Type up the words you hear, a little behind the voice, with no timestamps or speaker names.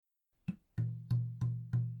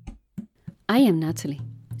I am Natalie.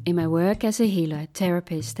 In my work as a healer,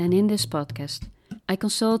 therapist, and in this podcast, I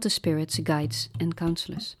consult the spirits, guides, and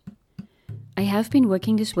counselors. I have been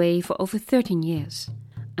working this way for over 13 years,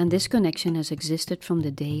 and this connection has existed from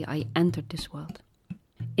the day I entered this world.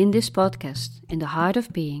 In this podcast, In the Heart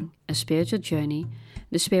of Being, a spiritual journey,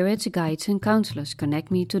 the spirits, guides, and counselors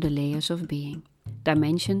connect me to the layers of being,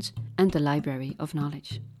 dimensions, and the library of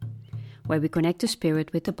knowledge, where we connect the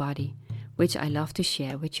spirit with the body, which I love to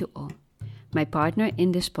share with you all. My partner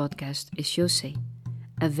in this podcast is José,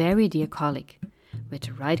 a very dear colleague, with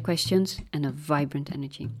the right questions and a vibrant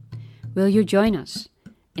energy. Will you join us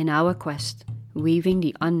in our quest, weaving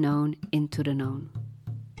the unknown into the known?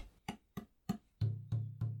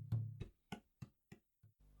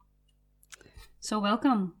 So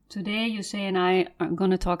welcome. Today José and I are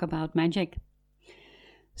going to talk about magic.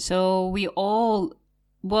 So we all,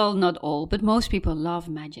 well, not all, but most people love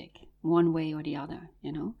magic, one way or the other,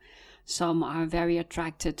 you know. Some are very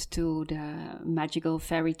attracted to the magical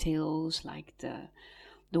fairy tales, like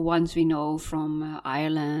the ones we know from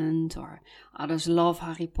Ireland, or others love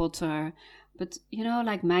Harry Potter. But, you know,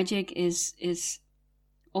 like magic is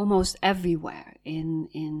almost everywhere in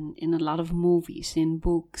a lot of movies, in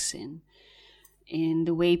books, in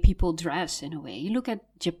the way people dress, in a way. You look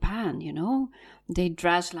at Japan, you know, they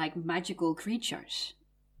dress like magical creatures.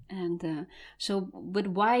 And but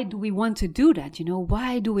why do we want to do that? You know,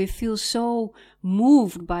 why do we feel so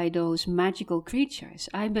moved by those magical creatures?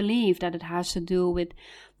 I believe that it has to do with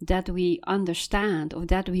that we understand or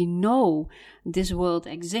that we know this world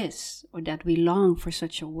exists or that we long for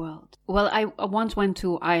such a world. Well, I once went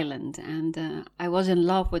to Ireland and I was in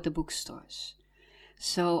love with the bookstores.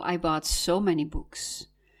 So I bought so many books.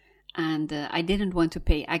 And I didn't want to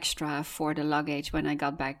pay extra for the luggage when I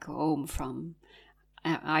got back home from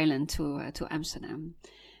Ireland to Amsterdam.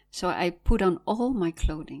 So I put on all my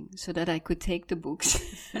clothing so that I could take the books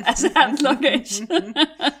as hand luggage.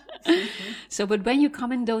 So, but when you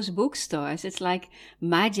come in those bookstores, it's like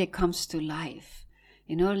magic comes to life.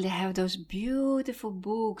 You know, they have those beautiful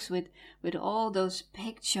books with all those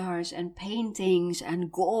pictures and paintings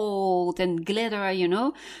and gold and glitter, you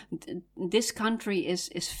know. This country is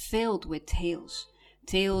filled with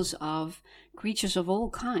tales of creatures of all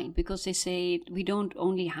kind, because they say we don't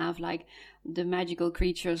only have like the magical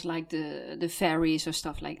creatures like the fairies or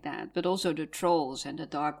stuff like that, but also the trolls and the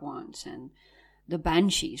dark ones and the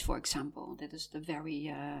banshees, for example. That is the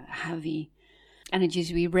very heavy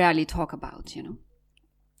energies we rarely talk about, you know.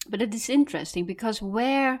 But it is interesting because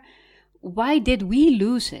why did we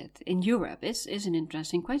lose it in Europe is an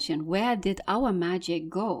interesting question. Where did our magic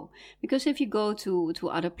go? Because if you go to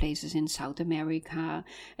other places in South America,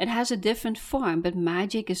 it has a different form, but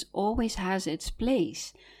magic always has its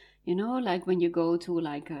place. You know, like when you go to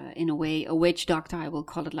in a way, a witch doctor, I will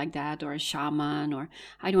call it like that, or a shaman, or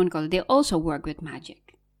I don't call it. They also work with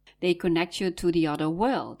magic. They connect you to the other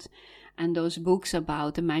world. And those books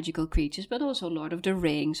about the magical creatures, but also Lord of the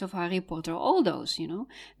Rings, of Harry Potter, all those, you know,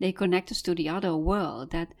 they connect us to the other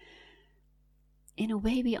world that in a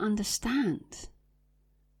way we understand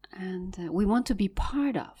and we want to be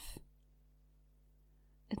part of.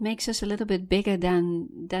 It makes us a little bit bigger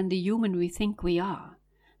than the human we think we are.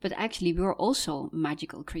 But actually we're also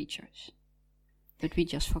magical creatures, but we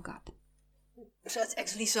just forgot. So it's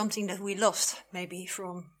actually something that we lost, maybe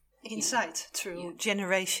from inside through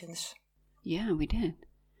generations. Yeah, we did.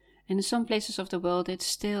 And in some places of the world, it's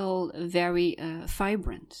still very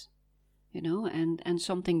vibrant, you know, and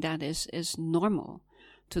something that is normal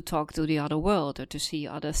to talk to the other world or to see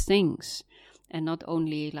other things. And not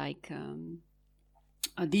only like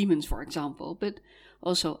demons, for example, but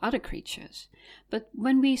also other creatures. But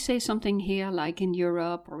when we say something here, like in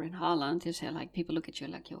Europe or in Holland, you say like people look at you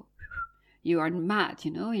like you are mad, you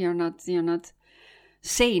know, you're not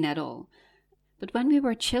sane at all. But when we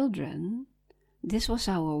were children, this was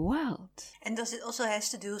our world. And does it also has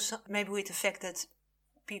to do maybe with the fact that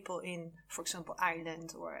people in, for example,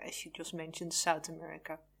 Ireland, or as you just mentioned, South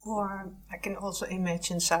America, or I can also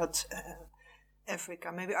imagine South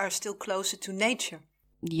Africa, maybe are still closer to nature?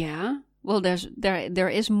 Yeah, well, there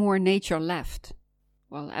is more nature left.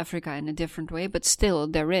 Well, Africa in a different way, but still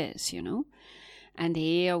there is, you know. And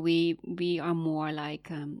here we are more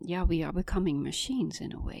like, we are becoming machines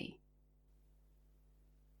in a way.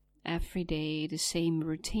 Every day the same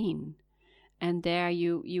routine. And there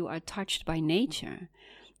you are touched by nature.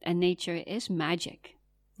 And nature is magic.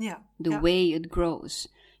 Yeah. The way it grows.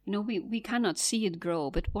 You know, we cannot see it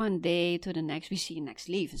grow, but one day to the next we see the next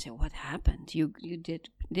leaf and say, what happened? You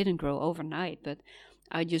didn't grow overnight, but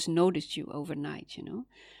I just noticed you overnight, you know.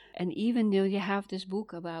 And even though you have this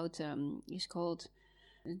book about, it's called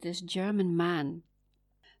this German man.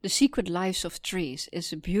 The Secret Lives of Trees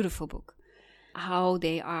is a beautiful book. How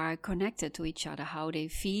they are connected to each other, how they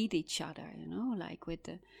feed each other, like with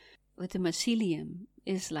the mycelium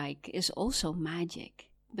is also magic,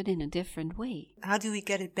 but in a different way. How do we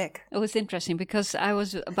get it back? It was interesting because I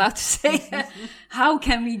was about to say, how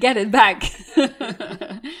can we get it back?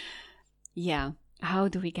 Yeah, how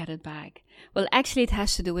do we get it back? Well, actually, it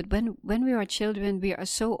has to do with when we are children, we are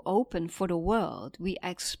so open for the world. We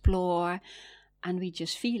explore and we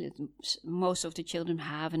just feel it. Most of the children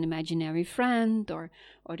have an imaginary friend or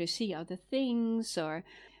they see other things, or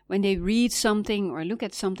when they read something or look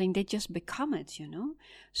at something, they just become it,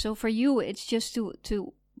 So for you, it's just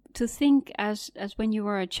to think as when you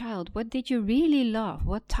were a child, what did you really love?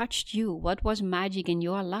 What touched you? What was magic in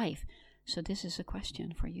your life? So this is a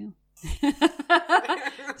question for you.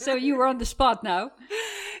 So you were on the spot now.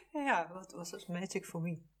 Yeah, what was magic for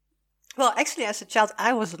me? Well, actually, as a child,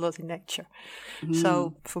 I was a lot in nature.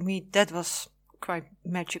 So for me, that was quite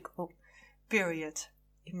magical period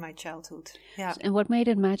in my childhood. Yeah. And what made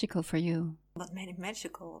it magical for you? What made it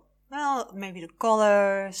magical? Well, maybe the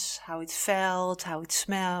colors, how it felt, how it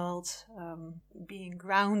smelled, being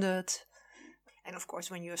grounded. And of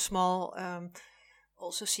course, when you're small,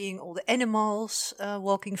 also seeing all the animals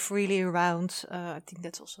walking freely around. I think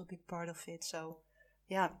that's also a big part of it. So,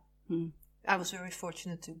 yeah. I was very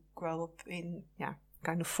fortunate to grow up in,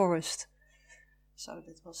 kind of forest. So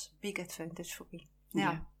that was a big advantage for me.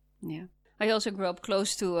 Yeah. I also grew up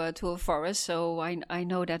close to a forest, so I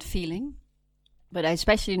know that feeling. But I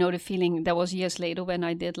especially know the feeling that was years later when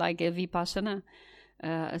I did like a Vipassana,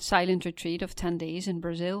 a silent retreat of 10 days in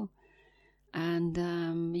Brazil.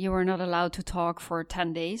 And you were not allowed to talk for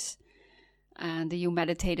 10 days. And you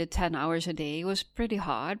meditated 10 hours a day. It was pretty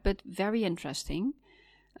hard, but very interesting.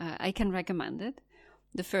 I can recommend it.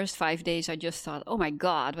 The first 5 days, I just thought, "Oh my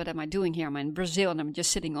God, what am I doing here? I'm in Brazil, and I'm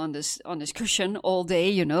just sitting on this cushion all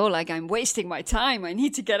day, like I'm wasting my time. I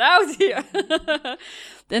need to get out here."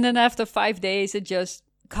 Then after 5 days, it just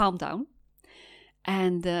calmed down.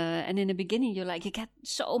 And in the beginning, you get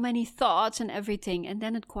so many thoughts and everything, and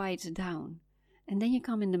then it quiets down, and then you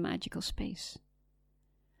come in the magical space,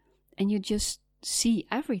 and you just see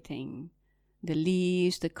everything: the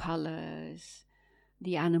leaves, the colors,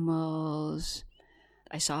 the animals.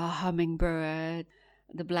 I saw a hummingbird,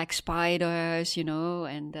 the black spiders,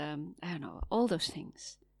 and I don't know, all those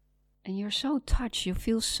things. And you're so touched, you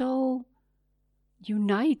feel so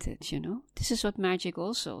united, This is what magic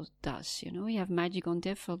also does, You have magic on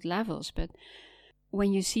different levels, but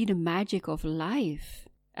when you see the magic of life,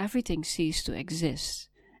 everything ceases to exist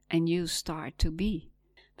and you start to be.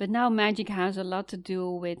 But now magic has a lot to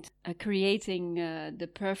do with creating the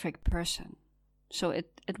perfect person. So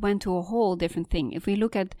it went to a whole different thing. If we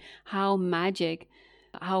look at how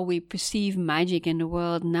we perceive magic in the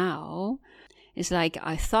world now, it's like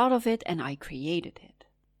I thought of it and I created it.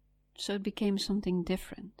 So it became something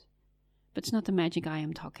different. But it's not the magic I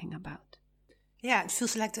am talking about. Yeah, it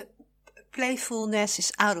feels like the playfulness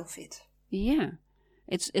is out of it. Yeah.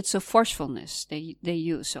 It's a forcefulness they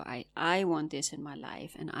use. So I want this in my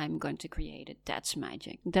life and I'm going to create it. That's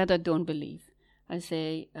magic. That I don't believe. I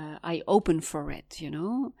say, I open for it,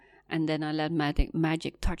 and then I let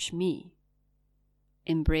magic touch me,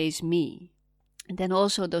 embrace me. And then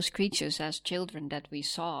also those creatures as children that we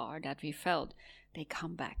saw or that we felt, they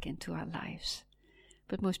come back into our lives.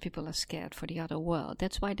 But most people are scared for the other world.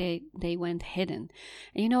 That's why they went hidden.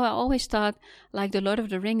 And I always thought, like the Lord of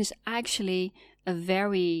the Rings is actually a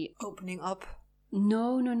very... Opening up?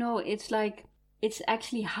 No. It's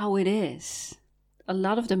actually how it is. A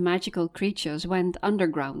lot of the magical creatures went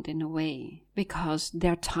underground in a way because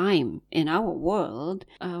their time in our world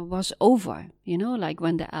was over, like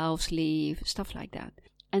when the elves leave, stuff like that.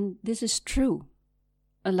 And this is true.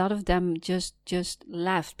 A lot of them just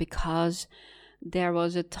left because there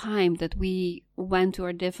was a time that we went to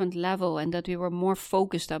a different level and that we were more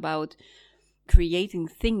focused about creating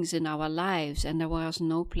things in our lives and there was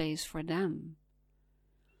no place for them.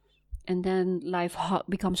 And then life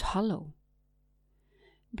becomes hollow.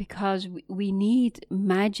 Because we need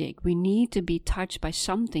magic. We need to be touched by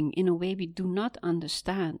something in a way we do not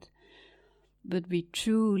understand, but we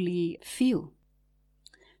truly feel.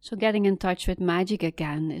 So getting in touch with magic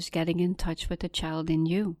again is getting in touch with the child in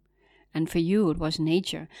you. And for you, it was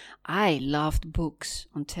nature. I loved books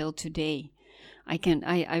until today.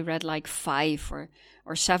 I read like 5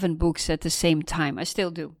 or 7 books at the same time. I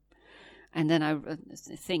still do. And then I a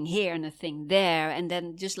thing here and a thing there. And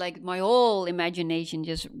then just like my whole imagination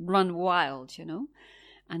just run wild,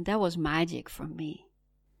 And that was magic for me.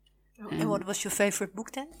 And what was your favorite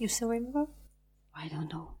book then? You still remember? I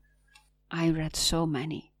don't know. I read so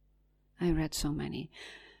many.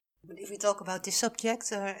 But if we talk about this subject,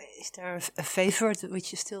 is there a favorite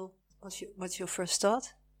which you still, what's your first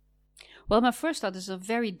thought? Well, my first thought is a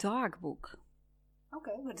very dark book.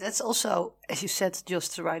 Okay, but that's also, as you said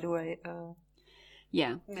just right away,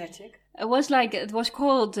 Yeah. magic. It was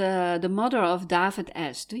called The Mother of David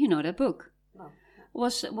S. Do you know that book? No.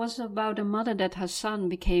 Was about a mother that her son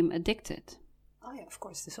became addicted. Oh yeah, of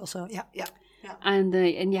course. This also, yeah. And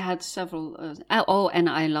you had several. And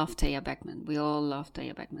I love Thea Beckman. We all love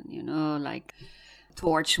Thea Beckman. Like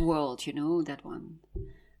Torch World. That one.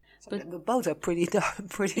 But both are pretty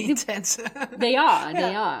intense. They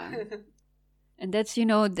are. And that's,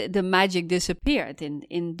 the magic disappeared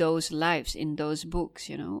in those lives, in those books,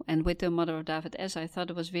 And with the Mother of David S., I thought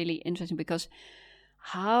it was really interesting because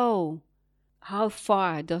how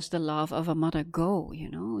far does the love of a mother go,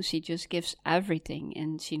 She just gives everything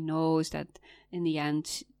and she knows that in the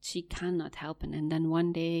end she cannot help him. And then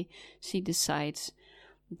one day she decides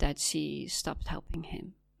that she stopped helping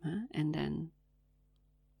him. And then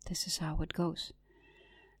this is how it goes.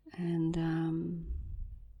 And...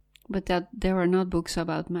 but that there are not books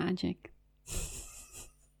about magic.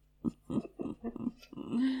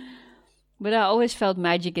 But I always felt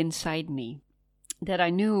magic inside me. That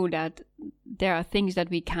I knew that there are things that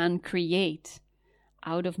we can create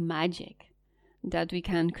out of magic. That we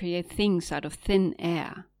can create things out of thin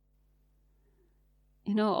air.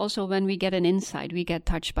 Also when we get an insight, we get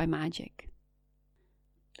touched by magic.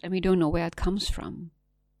 And we don't know where it comes from.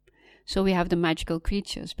 So we have the magical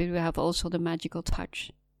creatures, but we have also the magical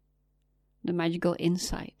touch. The magical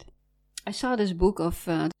insight. I saw this book of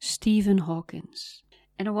Stephen Hawkins,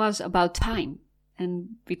 and it was about time.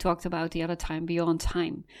 And we talked about the other time, Beyond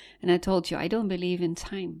Time. And I told you, I don't believe in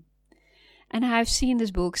time. And I've seen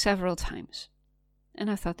this book several times. And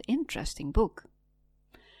I thought, interesting book.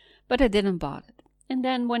 But I didn't bother. And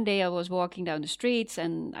then one day I was walking down the streets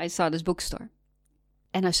and I saw this bookstore.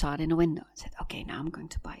 And I saw it in a window. I said, okay, now I'm going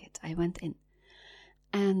to buy it. I went in.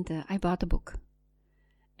 And I bought the book.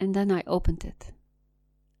 And then I opened it.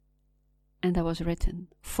 And there was written,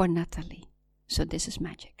 for Natalie. So this is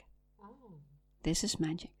magic. Oh. This is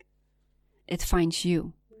magic. It finds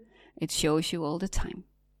you. It shows you all the time.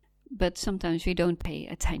 But sometimes we don't pay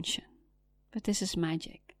attention. But this is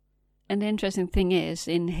magic. And the interesting thing is,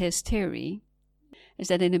 in his theory, is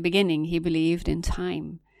that in the beginning he believed in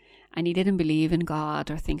time. And he didn't believe in God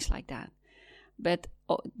or things like that. But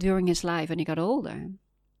during his life, when he got older,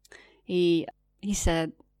 he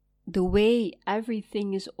said, the way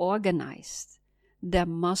everything is organized, there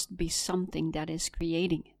must be something that is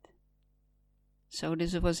creating it. So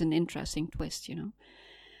this was an interesting twist,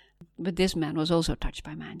 But this man was also touched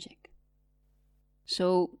by magic.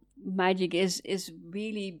 So magic is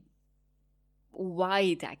really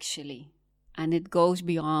wide, actually. And it goes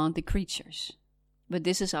beyond the creatures. But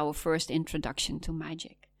this is our first introduction to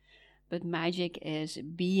magic. But magic is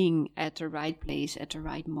being at the right place at the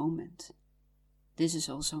right moment. This is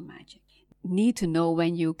also magic. Need to know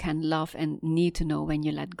when you can love and need to know when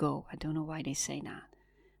you let go. I don't know why they say that.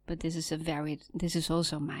 But this is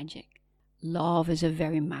also magic. Love is a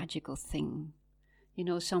very magical thing.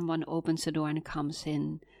 Someone opens the door and comes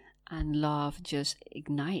in and love just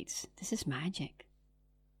ignites. This is magic.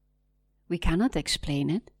 We cannot explain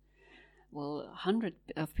it. Well, 100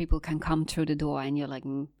 of people can come through the door and you're like,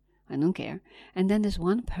 I don't care. And then this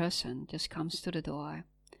one person just comes to the door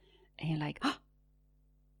and you're like,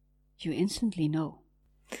 you instantly know.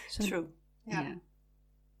 So, true. Yeah.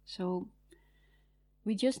 So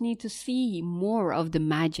we just need to see more of the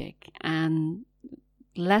magic and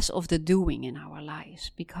less of the doing in our lives,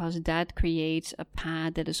 because that creates a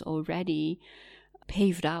path that is already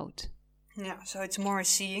paved out. Yeah, so it's more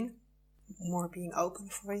seeing, more being open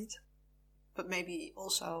for it. But maybe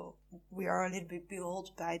also we are a little bit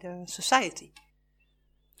beheld by the society.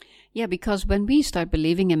 Yeah, because when we start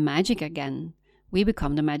believing in magic again, we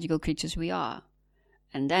become the magical creatures we are.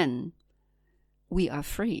 And then we are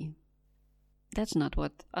free. That's not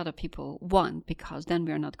what other people want, because then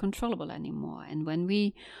we are not controllable anymore. And when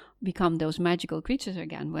we become those magical creatures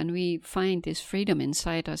again, when we find this freedom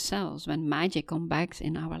inside ourselves, when magic comes back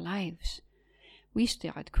in our lives, we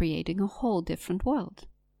start creating a whole different world.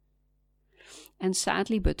 And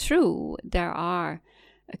sadly but true, there are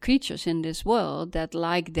creatures in this world that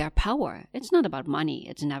like their power. It's not about money.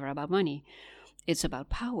 It's never about money. It's about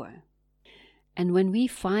power. And when we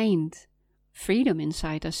find freedom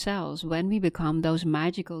inside ourselves, when we become those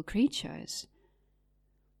magical creatures,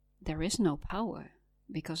 there is no power,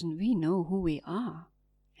 because we know who we are.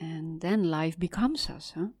 And then life becomes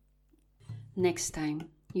us. Next time,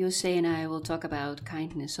 Yusei and I will talk about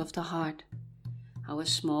kindness of the heart, how a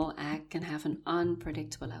small act can have an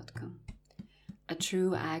unpredictable outcome. A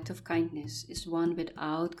true act of kindness is one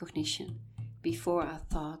without cognition, before our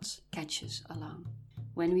thoughts catch us along.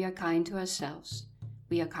 When we are kind to ourselves,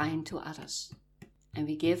 we are kind to others, and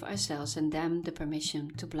we give ourselves and them the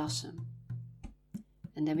permission to blossom.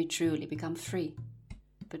 And then we truly become free.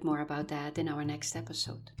 But more about that in our next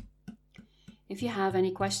episode. If you have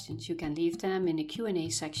any questions, you can leave them in the Q&A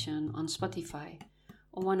section on Spotify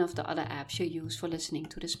or one of the other apps you use for listening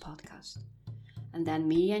to this podcast. And then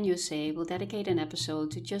me and Yusei will dedicate an episode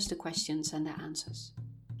to just the questions and the answers.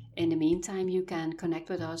 In the meantime, you can connect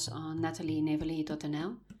with us on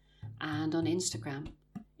natalienevely.nl and on Instagram,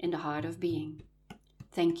 In the Heart of Being.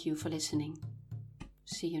 Thank you for listening.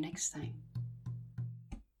 See you next time.